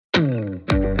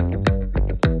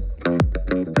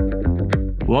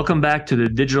Welcome back to the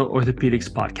Digital Orthopedics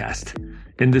Podcast.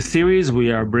 In this series,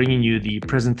 we are bringing you the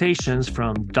presentations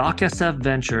from DOCSF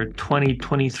Venture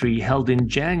 2023 held in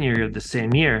January of the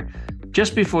same year,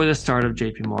 just before the start of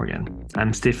JP Morgan.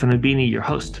 I'm Stefano Bini, your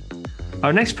host.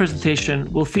 Our next presentation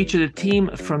will feature the team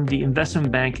from the investment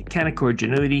bank Canaccord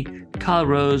Genuity. Kyle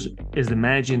Rose is the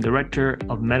Managing Director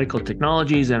of Medical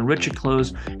Technologies, and Richard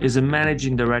Close is the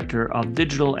Managing Director of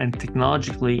Digital and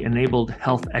Technologically Enabled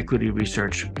Health Equity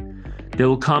Research. They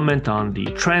will comment on the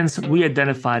trends we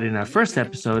identified in our first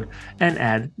episode and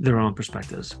add their own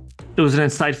perspectives. It was an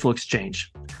insightful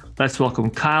exchange. Let's welcome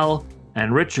Kyle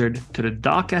and Richard to the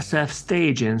DOCSF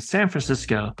stage in San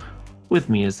Francisco with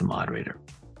me as the moderator.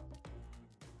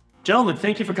 Gentlemen,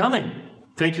 thank you for coming.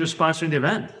 Thank you for sponsoring the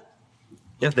event.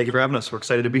 Yeah, thank you for having us. We're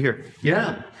excited to be here.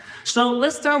 Yeah. So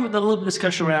let's start with a little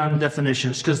discussion around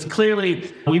definitions, because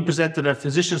clearly we presented a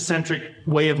physician-centric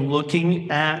way of looking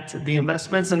at the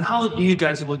investments. And how do you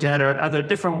guys look at it? Are there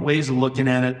different ways of looking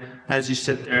at it as you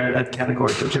sit there at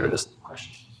Canaccord? This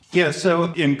question. Yeah, so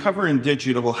in covering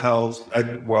digital health,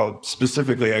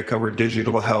 specifically I cover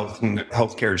digital health and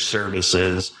healthcare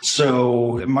services.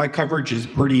 So my coverage is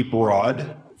pretty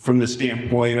broad. From the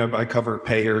standpoint of I cover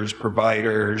payers,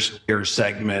 providers, care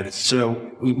segments.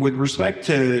 So with respect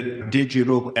to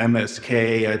digital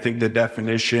MSK, I think the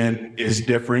definition is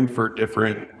different for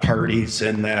different parties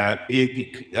in that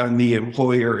on the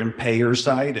employer and payer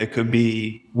side, it could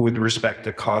be with respect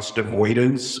to cost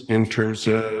avoidance in terms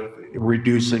of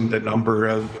reducing the number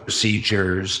of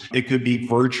procedures. It could be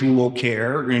virtual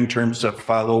care in terms of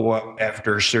follow-up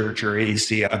after surgery,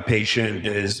 see a patient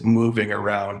is moving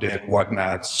around and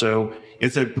whatnot. So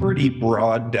it's a pretty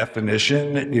broad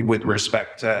definition with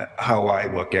respect to how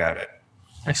I look at it.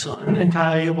 Excellent. And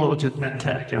Kai, what was it,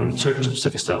 MedTech and certain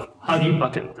specific stuff? How do you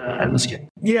bucket MSK?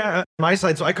 Yeah, my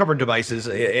side, so I cover devices,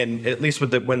 and at least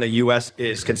when the U.S.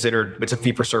 is considered, it's a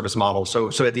fee-for-service model. So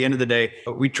at the end of the day,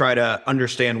 we try to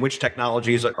understand which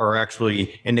technologies are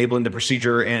actually enabling the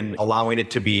procedure and allowing it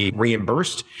to be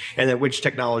reimbursed, and then which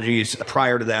technologies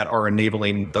prior to that are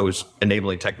enabling those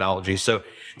enabling technologies. So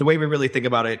the way we really think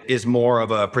about it is more of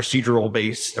a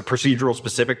procedural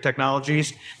specific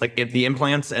technologies, like the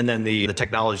implants, and then the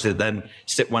technologies that then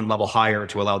sit one level higher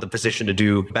to allow the physician to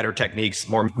do better techniques,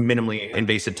 more minimally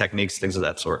invasive techniques, things of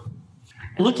that sort.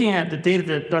 Looking at the data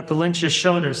that Dr. Lynch just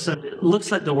showed us, it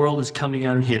looks like the world is coming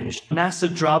unhinged.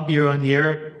 Massive drop year on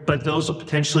year, but those are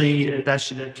potentially,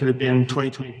 that could have been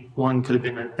 2021, could have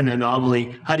been an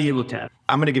anomaly. How do you look at it?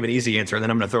 I'm going to give an easy answer, and then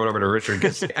I'm going to throw it over to Richard.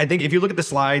 Because I think if you look at the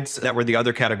slides that were the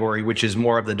other category, which is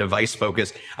more of the device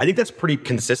focus, I think that's pretty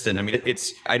consistent. I mean,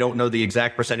 I don't know the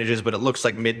exact percentages, but it looks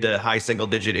like mid to high single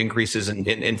digit increases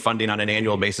in funding on an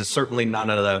annual basis. Certainly none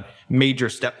of the major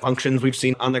step functions we've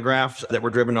seen on the graphs that were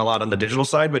driven a lot on the digital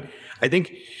side. But I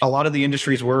think a lot of the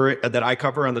industries that I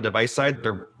cover on the device side,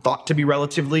 they're thought to be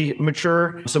relatively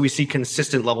mature. So we see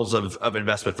consistent levels of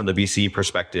investment from the VC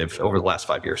perspective over the last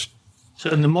 5 years. So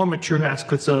in the more mature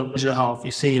aspects of digital health,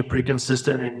 you see a pretty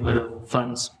consistent in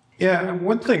funds. Yeah,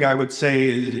 one thing I would say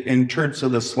is in terms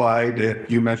of the slide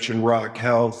that you mentioned Rock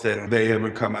Health, and they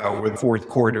haven't come out with fourth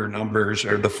quarter numbers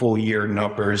or the full year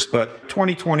numbers, but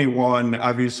 2021,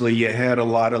 obviously you had a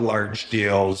lot of large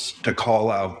deals to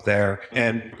call out there.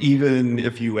 And even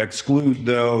if you exclude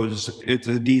those, it's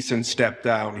a decent step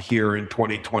down here in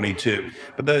 2022.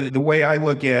 But the way I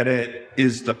look at it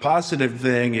is the positive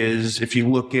thing is if you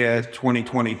look at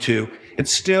 2022,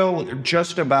 it's still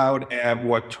just about at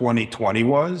what 2020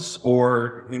 was,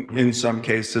 or in some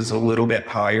cases a little bit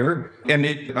higher. And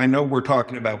I know we're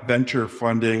talking about venture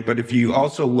funding, but if you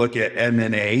also look at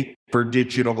M&A for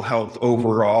digital health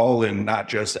overall and not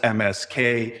just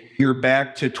MSK, you're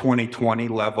back to 2020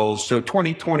 levels. So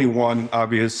 2021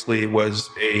 obviously was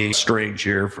a strange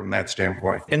year from that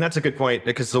standpoint. And that's a good point,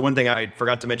 because the one thing I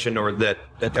forgot to mention, or that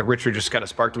Richard just kind of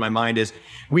sparked in my mind, is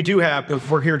we're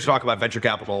here to talk about venture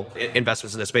capital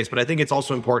investments in this space, but I think it's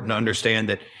also important to understand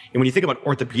that when you think about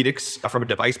orthopedics from a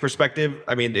device perspective,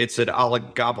 I mean, it's an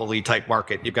oligopoly type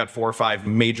market. You've got 4 or 5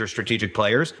 major strategic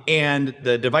players, and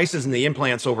the devices and the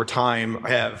implants over time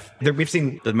we've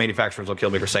seen, the manufacturers will kill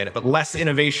me for saying it, but less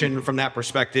innovation from that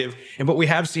perspective. But we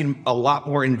have seen a lot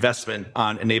more investment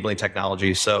on enabling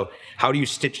technologies. So how do you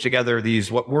stitch together these,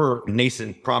 what were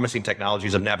nascent, promising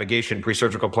technologies of navigation,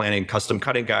 pre-surgical planning, custom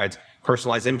cutting guides,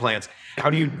 personalized implants? How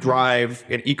do you drive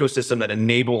an ecosystem that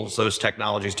enables those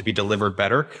technologies to be delivered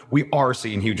better? We are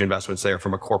seeing huge investments there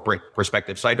from a corporate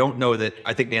perspective. So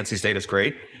I think Nancy's data is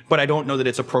great, but I don't know that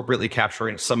it's appropriately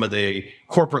capturing some of the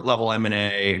corporate level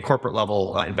M&A and corporate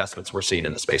level investments we're seeing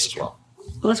in the space as well.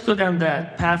 Let's go down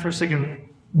that path for a second.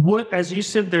 What, as you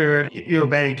said there, you're a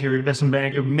bank, you're an investment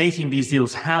bank, you're making these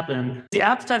deals happen. The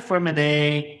appetite for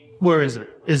M&A, where is it?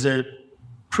 Is it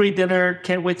pre-dinner,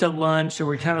 can't wait till lunch, or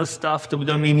we're kind of stuffed and we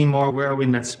don't need any more? Where are we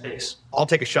in that space? I'll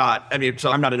take a shot. I mean,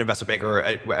 so I'm not an investment banker.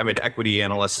 I'm an equity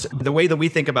analyst. The way that we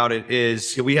think about it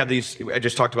is we have these, I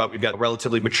just talked about, we've got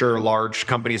relatively mature, large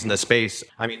companies in the space.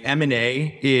 I mean,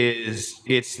 M&A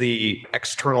it's the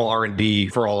external R&D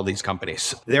for all of these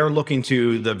companies. They're looking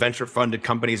to the venture funded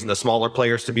companies and the smaller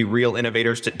players to be real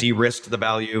innovators, to de-risk the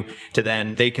value, to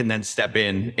then, they can then step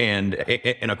in and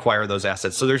acquire those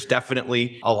assets. So there's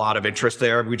definitely a lot of interest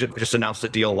there. We just announced a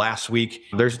deal last week.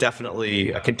 There's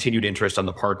definitely a continued interest on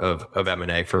the part of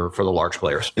M&A for the large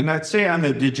players. And I'd say on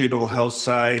the digital health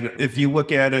side, if you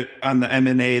look at it on the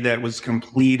M&A that was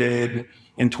completed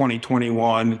in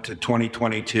 2021 to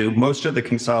 2022, most of the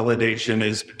consolidation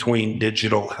is between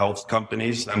digital health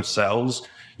companies themselves.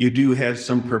 You do have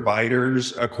some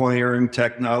providers acquiring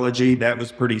technology. That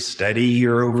was pretty steady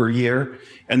year over year.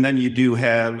 And then you do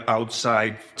have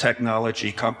outside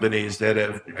technology companies that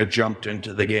have jumped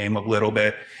into the game a little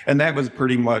bit. And that was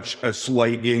pretty much a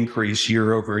slight increase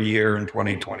year over year in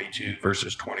 2022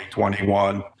 versus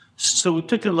 2021. So we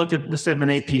took a look at this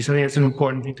M&A piece. I think it's an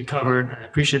important thing to cover. I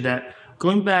appreciate that.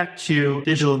 Going back to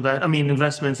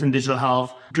investments in digital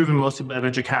health, driven mostly by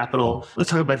venture capital.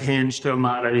 Let's talk about Hinge,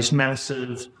 Omada, these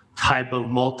massive type of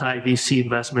multi-VC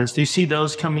investments. Do you see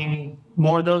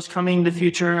more of those coming in the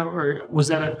future? Or was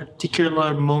that a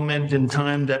particular moment in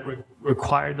time that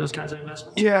required those kinds of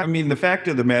investments? Yeah, I mean, the fact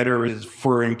of the matter is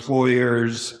for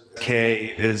employers,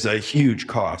 K is a huge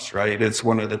cost, right? It's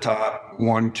one of the top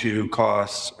 1-2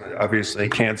 costs. Obviously,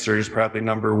 cancer is probably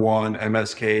number one,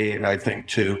 MSK, I think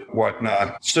 2,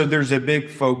 whatnot. So there's a big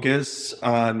focus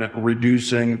on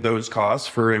reducing those costs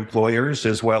for employers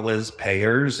as well as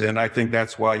payers. And I think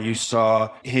that's why you saw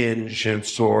Hinge and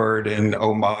Sword and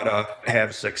Omada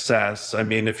have success. I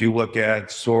mean, if you look at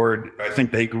Sword, I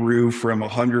think they grew from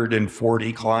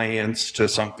 140 clients to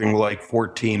something like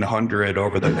 1,400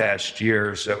 over the past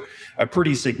year. So a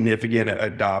pretty significant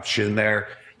adoption there.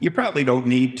 You probably don't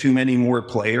need too many more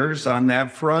players on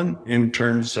that front in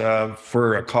terms of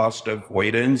for a cost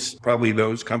avoidance. Probably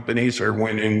those companies are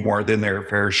winning more than their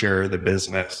fair share of the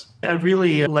business. I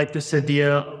really like this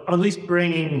idea, or at least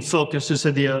bringing focus this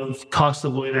idea of cost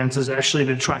avoidance is actually an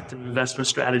attractive investment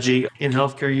strategy. In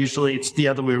healthcare, usually it's the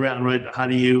other way around, right? How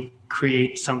do you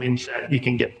create something that you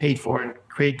can get paid for and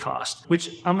create cost? Which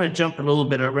I'm going to jump a little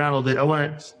bit around a little bit. I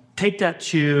want to take that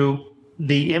to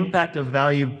the impact of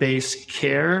value-based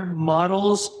care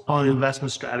models on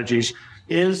investment strategies.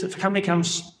 If a company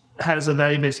has a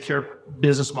value-based care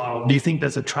business model, do you think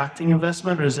that's attracting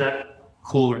investment, or is that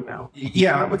cool right now?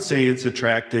 Yeah, I would say it's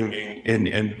attracting an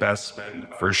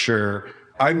investment for sure.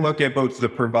 I look at both the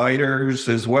providers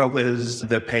as well as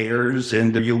the payers,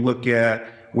 and you look at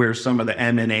where some of the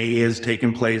M&A has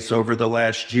taken place over the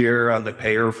last year on the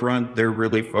payer front. They're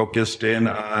really focused in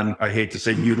on, I hate to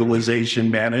say utilization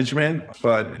management,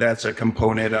 but that's a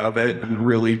component of it, and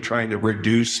really trying to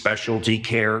reduce specialty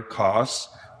care costs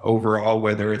overall,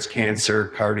 whether it's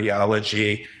cancer,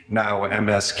 cardiology. Now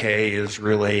MSK is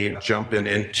really jumping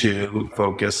into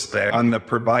focus there. On the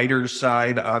provider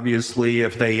side, obviously,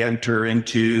 if they enter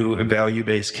into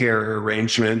value-based care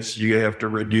arrangements, you have to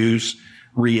reduce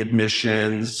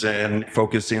readmissions and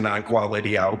focusing on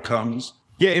quality outcomes.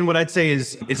 Yeah, and what I'd say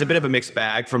is it's a bit of a mixed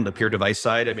bag from the peer device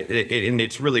side. I mean,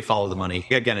 it's really follow the money.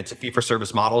 Again, it's a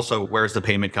fee-for-service model, so where's the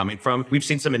payment coming from? We've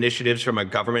seen some initiatives from a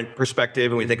government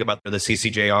perspective, and we think about the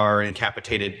CCJR and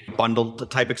capitated bundled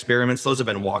type experiments. Those have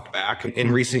been walked back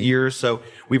in recent years, so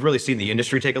we've really seen the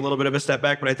industry take a little bit of a step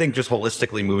back. But I think just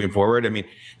holistically moving forward, I mean,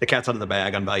 the cat's out of the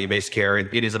bag on value-based care.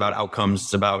 It is about outcomes.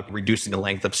 It's about reducing the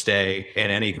length of stay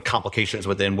and any complications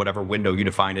within whatever window you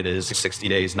define it as, 60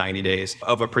 days, 90 days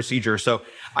of a procedure. So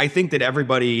I think that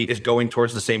everybody is going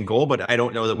towards the same goal, but I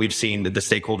don't know that we've seen that the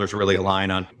stakeholders really align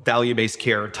on value-based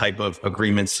care type of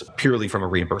agreements purely from a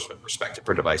reimbursement perspective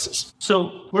for devices. So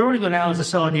where we're going now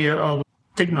is a idea of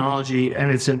technology and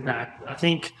its impact. I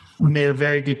think we made a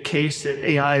very good case that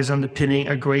AI is underpinning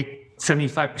a great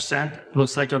 75%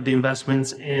 looks like of the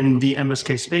investments in the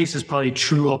MSK space is probably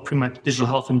true of pretty much digital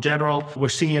health in general. We're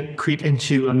seeing it creep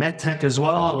into a medtech as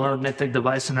well. A lot of medtech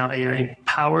devices are now AI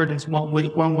powered in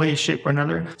one way, shape, or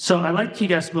another. So I'd like you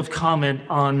guys to both comment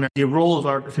on the role of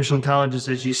artificial intelligence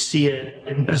as you see it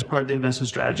as part of the investment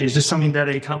strategy. Is this something that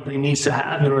a company needs to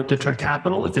have in order to attract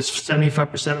capital? If it's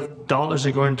 75% of dollars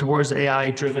are going towards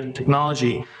AI-driven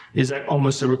technology, is that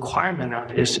almost a requirement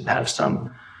nowadays to have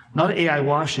some not AI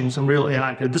washing, some real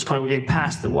AI. At this point, we're getting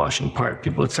past the washing part.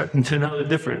 People are starting to know the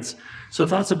difference. So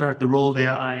thoughts about the role of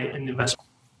AI in investment?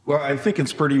 Well, I think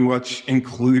it's pretty much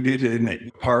included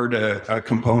in a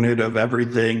component of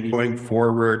everything going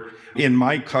forward. In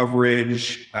my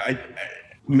coverage, I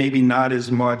maybe not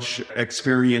as much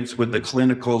experience with the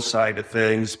clinical side of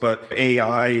things, but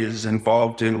AI is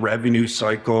involved in revenue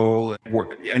cycle,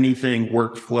 anything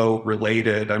workflow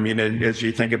related. I mean, as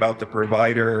you think about the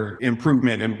provider,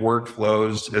 improvement in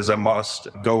workflows is a must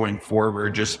going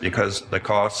forward just because the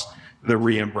cost, the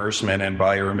reimbursement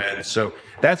environment. So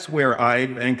that's where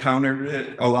I've encountered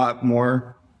it a lot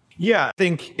more. Yeah, I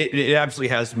think it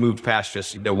absolutely has moved past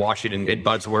just washing in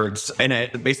buzzwords.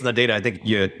 And based on the data, I think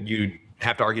you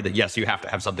have to argue that, yes, you have to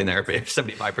have something there if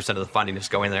 75% of the funding is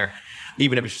going there,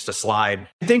 even if it's just a slide.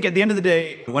 I think at the end of the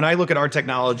day, when I look at our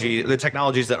technology, the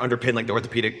technologies that underpin like the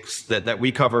orthopedics that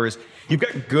we cover is you've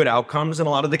got good outcomes in a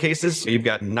lot of the cases. You've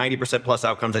got 90% plus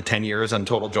outcomes at 10 years on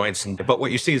total joints. But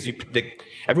what you see is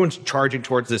everyone's charging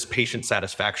towards this patient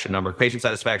satisfaction number. Patient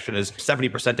satisfaction is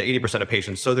 70% to 80% of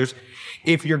patients. So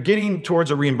if you're getting towards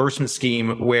a reimbursement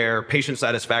scheme where patient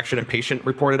satisfaction and patient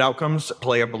reported outcomes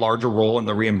play a larger role in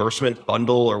the reimbursement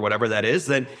bundle or whatever that is,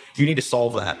 then you need to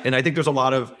solve that. And I think there's a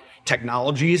lot of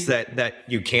technologies that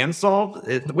you can solve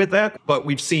with that, but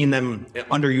we've seen them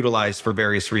underutilized for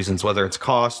various reasons, whether it's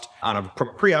cost on a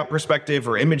pre-op perspective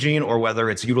or imaging, or whether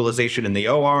it's utilization in the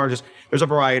OR. There's a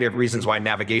variety of reasons why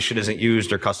navigation isn't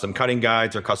used, or custom cutting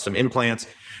guides, or custom implants.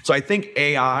 So I think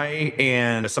AI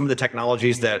and some of the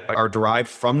technologies that are derived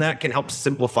from that can help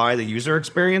simplify the user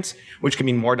experience, which can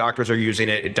mean more doctors are using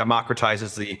it. It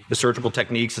democratizes the surgical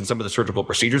techniques and some of the surgical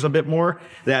procedures a bit more,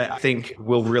 that I think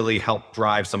will really help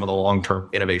drive some of the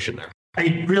long-term innovation there.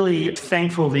 I'm really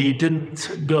thankful that you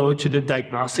didn't go to the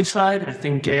diagnostic side. I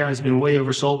think AI has been way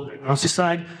oversold on the diagnostic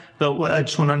side. But what I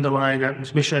just want to underline,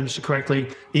 to make sure I understood correctly,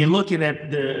 you're looking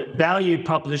at the value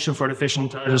proposition for artificial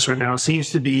intelligence right now seems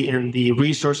to be in the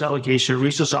resource allocation,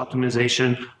 resource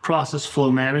optimization, process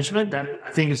flow management. That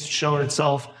I think has shown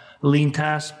itself. Lean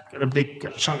task, got a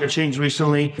big chunk of change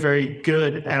recently, very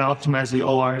good at optimizing the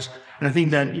ORs. And I think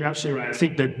that you're absolutely right. I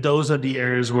think that those are the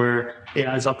areas where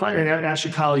AI is applied. And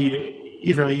actually, Kyle,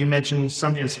 you mentioned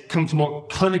something that's comes more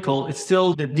clinical. It's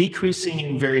still the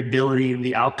decreasing variability in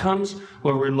the outcomes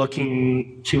where we're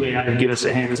looking to AI to give us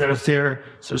a hand. Is that a fair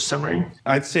sort of summary?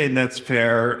 I'd say that's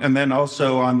fair. And then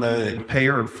also on the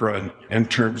payer front, in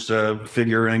terms of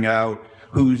figuring out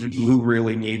who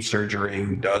really needs surgery,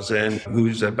 who doesn't,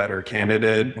 who's a better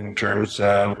candidate in terms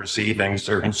of receiving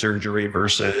certain surgery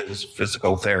versus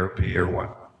physical therapy or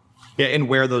what. Yeah, and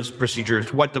where those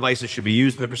procedures, what devices should be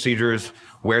used in the procedures,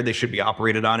 where they should be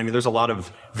operated on. I mean, there's a lot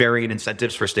of varying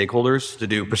incentives for stakeholders to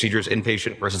do procedures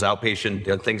inpatient versus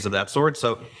outpatient, things of that sort.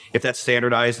 So if that's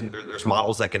standardized and there's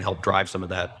models that can help drive some of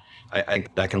that, I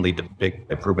think that can lead to big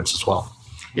improvements as well.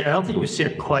 Yeah, I don't think we've seen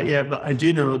it quite yet, but I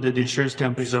do know that the insurance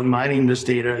companies are mining this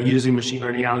data using machine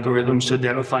learning algorithms to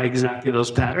identify exactly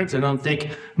those patterns. I don't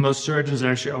think most surgeons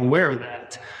are actually aware of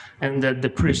that. And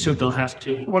that pretty soon they'll have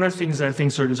to. One of the things that I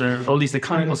think surgeons are, or at least the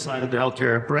clinical side of the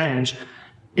healthcare branch,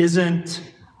 isn't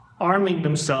arming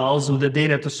themselves with the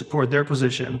data to support their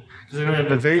position. Because they're going to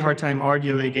have a very hard time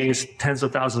arguing against tens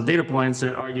of thousands of data points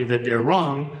that argue that they're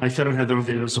wrong if they don't have their own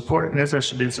data to support it. And that's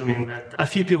actually been something that a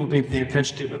few people have been paying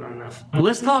attention to, but not enough.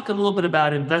 Let's talk a little bit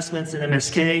about investments in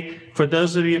MSK. For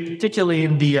those of you, particularly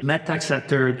in the medtech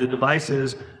sector, the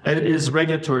devices, it is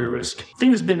regulatory risk. I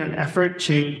think there's been an effort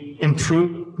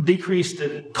to decrease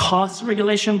the cost of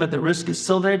regulation, but the risk is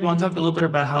still there. Do you want to talk a little bit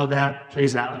about how that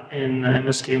plays out in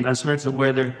MSK investments and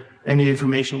whether any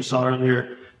information we saw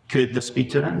earlier could speak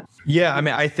to that? Yeah, I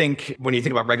mean, I think when you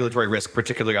think about regulatory risk,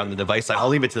 particularly on the device side, I'll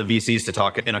leave it to the VCs to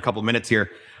talk in a couple of minutes here.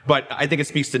 But I think it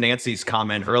speaks to Nancy's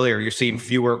comment earlier. You're seeing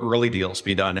fewer early deals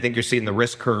be done. I think you're seeing the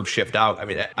risk curve shift out. I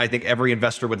mean, I think every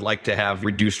investor would like to have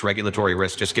reduced regulatory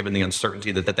risk, just given the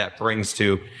uncertainty that brings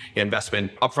to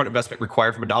investment, upfront investment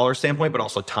required from a dollar standpoint, but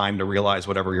also time to realize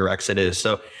whatever your exit is.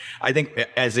 So I think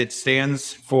as it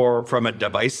stands from a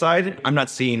device side, I'm not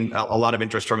seeing a lot of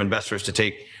interest from investors to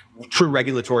take true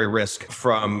regulatory risk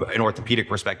from an orthopedic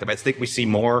perspective. I think we see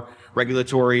more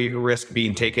regulatory risk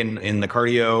being taken in the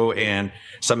cardio and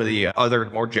some of the other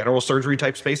more general surgery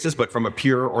type spaces, but from a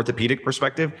pure orthopedic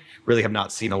perspective, really have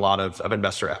not seen a lot of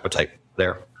investor appetite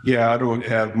there. Yeah, I don't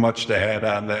have much to add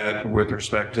on that with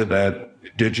respect to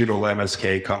that digital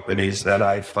MSK companies that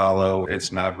I follow.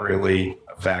 It's not really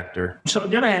a factor. So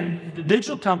on the other hand, the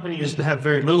digital companies have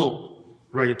very little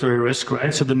regulatory risk,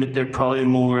 right? So they're probably a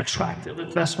more attractive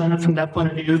investment from that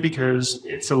point of view because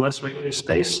it's a less regulated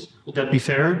space. Would that be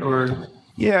fair? Or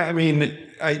yeah, I mean,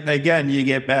 again, you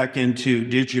get back into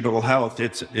digital health.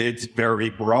 It's very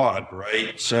broad,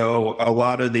 right? So a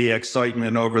lot of the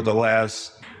excitement over the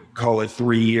last call it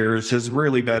 3 years, has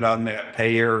really been on that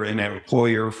payer and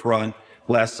employer front,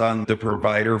 less on the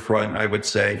provider front, I would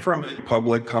say, from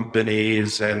public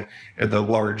companies and the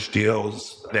large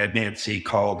deals that Nancy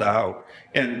called out.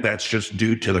 And that's just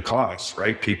due to the cost,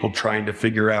 right? People trying to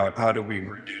figure out, how do we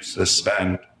reduce the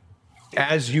spend?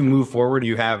 As you move forward,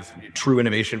 you have true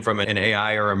innovation from an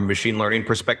AI or a machine learning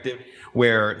perspective,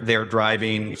 where they're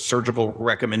driving surgical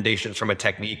recommendations from a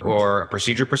technique or a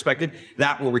procedure perspective.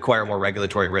 That will require more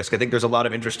regulatory risk. I think there's a lot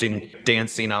of interesting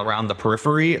dancing around the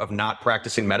periphery of not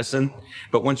practicing medicine.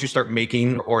 But once you start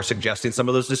making or suggesting some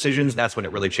of those decisions, that's when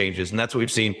it really changes. And that's what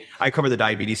we've seen. I cover the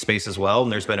diabetes space as well.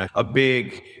 And there's been a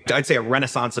big, I'd say, a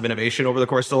renaissance of innovation over the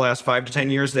course of the last 5 to 10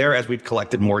 years there, as we've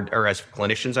collected more, or as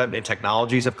clinicians and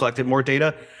technologies have collected more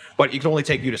data. But it can only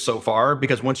take you to so far,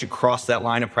 because once you cross that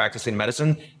line of practicing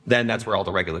medicine, then that's where all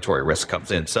the regulatory risk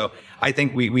comes in. So I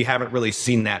think we haven't really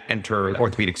seen that enter the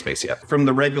orthopedic space yet. From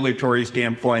the regulatory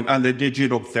standpoint, on the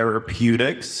digital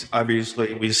therapeutics,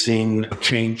 obviously we've seen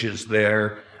changes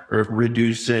there, or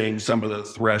reducing some of the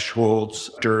thresholds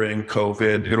during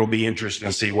COVID. It'll be interesting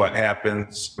to see what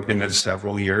happens in the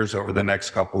several years, over the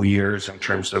next couple of years, in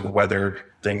terms of whether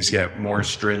things get more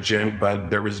stringent,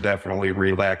 but there was definitely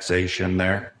relaxation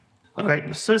there. All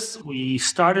right, so we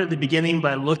started at the beginning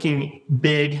by looking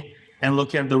big and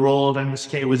looking at the role of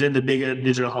MSK within the bigger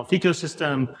digital health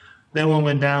ecosystem. Then we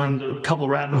went down a couple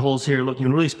rabbit holes here,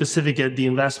 looking really specific at the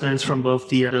investments from both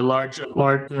the large the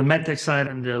medtech side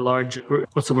and the large,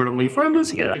 what's the word I'm looking for? I'm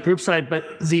losing it, group side. But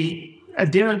at the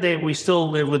end of the day, we still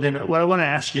live within, what I want to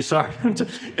ask you, sorry,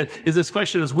 is this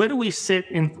question is, where do we sit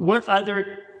in, what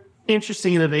other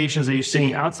interesting innovations are you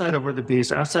seeing outside of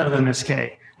orthopedics, outside of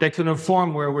MSK, that could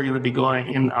inform where we're going to be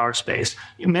going in our space?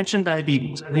 You mentioned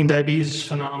diabetes. I think diabetes is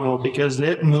phenomenal because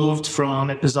it moved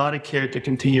from episodic care to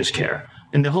continuous care.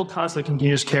 And the whole concept of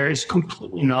continuous care is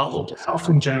completely novel to health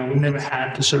in general. We never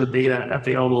had the sort of data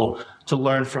available to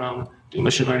learn from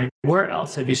machine learning. Where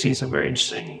else have you seen some very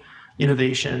interesting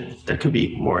innovation that could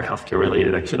be more healthcare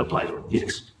related that could apply to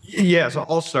orthopedics? Yeah, so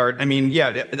I'll start. I mean,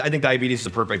 yeah, I think diabetes is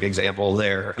a perfect example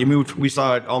there. We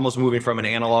saw it almost moving from an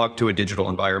analog to a digital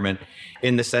environment,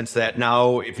 in the sense that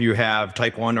now if you have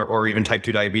type 1 or even type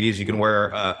 2 diabetes, you can wear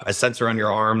a sensor on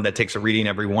your arm that takes a reading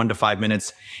every 1 to 5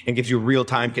 minutes and gives you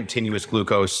real-time continuous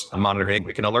glucose monitoring.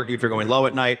 It can alert you if you're going low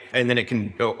at night, and then it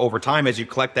can, over time, as you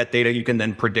collect that data, you can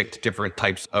then predict different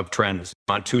types of trends.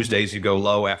 On Tuesdays, you go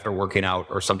low after working out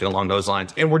or something along those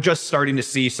lines. And we're just starting to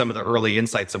see some of the early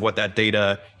insights of what that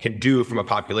data can do from a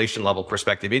population level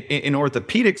perspective. In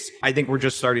orthopedics, I think we're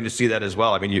just starting to see that as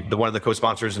well. I mean, one of the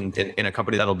co-sponsors in a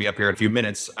company that'll be up here in a few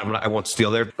minutes, I won't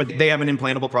steal there, but they have an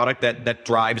implantable product that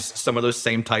drives some of those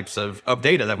same types of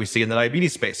data that we see in the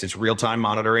diabetes space. It's real-time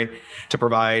monitoring to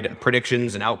provide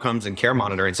predictions and outcomes and care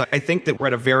monitoring. So I think that we're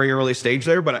at a very early stage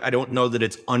there, but I don't know that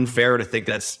it's unfair to think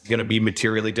that's going to be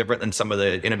materially different than some of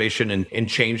the innovation and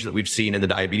change that we've seen in the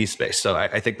diabetes space. So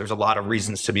I think there's a lot of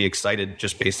reasons to be excited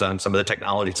just based on some of the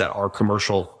technologies that are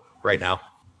commercial right now.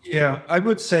 Yeah, I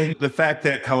would say the fact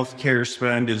that healthcare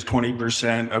spend is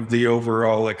 20% of the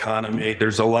overall economy,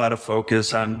 there's a lot of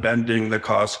focus on bending the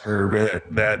cost curve,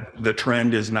 that the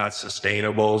trend is not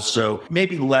sustainable. So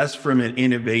maybe less from an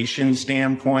innovation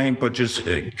standpoint, but just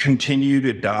continued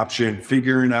adoption,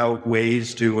 figuring out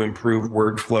ways to improve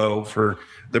workflow for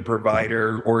the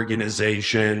provider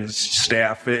organizations.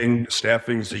 Staffing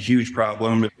is a huge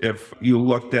problem. If you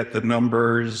looked at the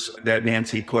numbers that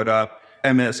Nancy put up,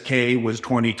 MSK was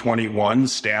 2021,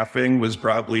 staffing was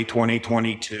probably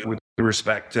 2022. With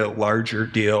respect to larger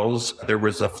deals, there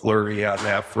was a flurry on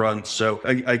that front. So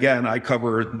again, I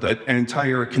cover the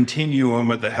entire continuum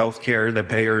of the healthcare, the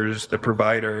payers, the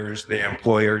providers, the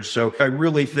employers. So I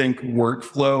really think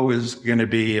workflow is going to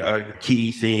be a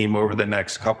key theme over the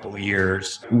next couple of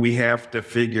years. We have to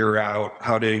figure out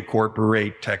how to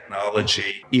incorporate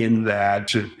technology in that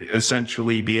to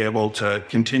essentially be able to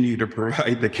continue to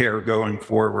provide the care going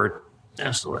forward.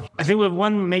 Absolutely. I think we have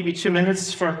 1, maybe 2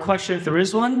 minutes for a question, if there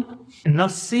is one. And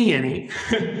not see any.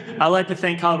 I'd like to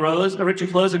thank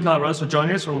Richard Close and Kyle Rose for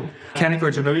joining us from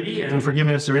Canaccord Genuity and for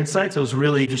giving us their insights. It was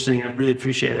really interesting. I really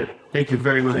appreciate it. Thank you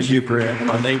very much. Thank you, Brad.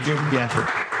 Thank you.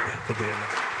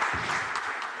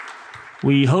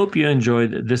 We hope you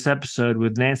enjoyed this episode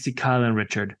with Nancy, Kyle, and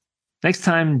Richard. Next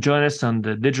time, join us on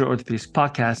the Digital Orthopedics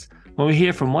podcast when we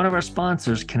hear from one of our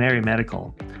sponsors, Canary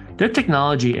Medical. Their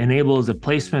technology enables the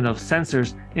placement of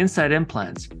sensors inside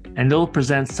implants, and they'll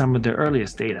present some of their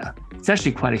earliest data. It's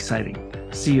actually quite exciting.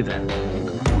 See you then.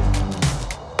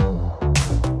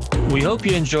 We hope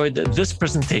you enjoyed this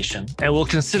presentation and will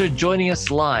consider joining us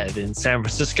live in San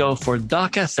Francisco for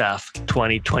DOCSF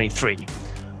 2023.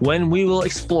 when we will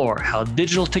explore how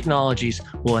digital technologies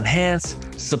will enhance,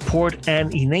 support,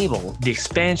 and enable the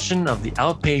expansion of the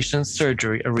outpatient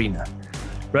surgery arena.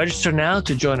 Register now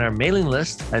to join our mailing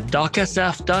list at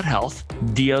docsf.health,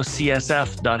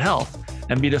 docsf.health,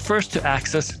 and be the first to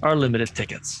access our limited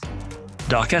tickets.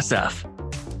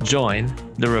 DOCSF. Join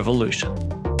the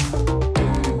revolution.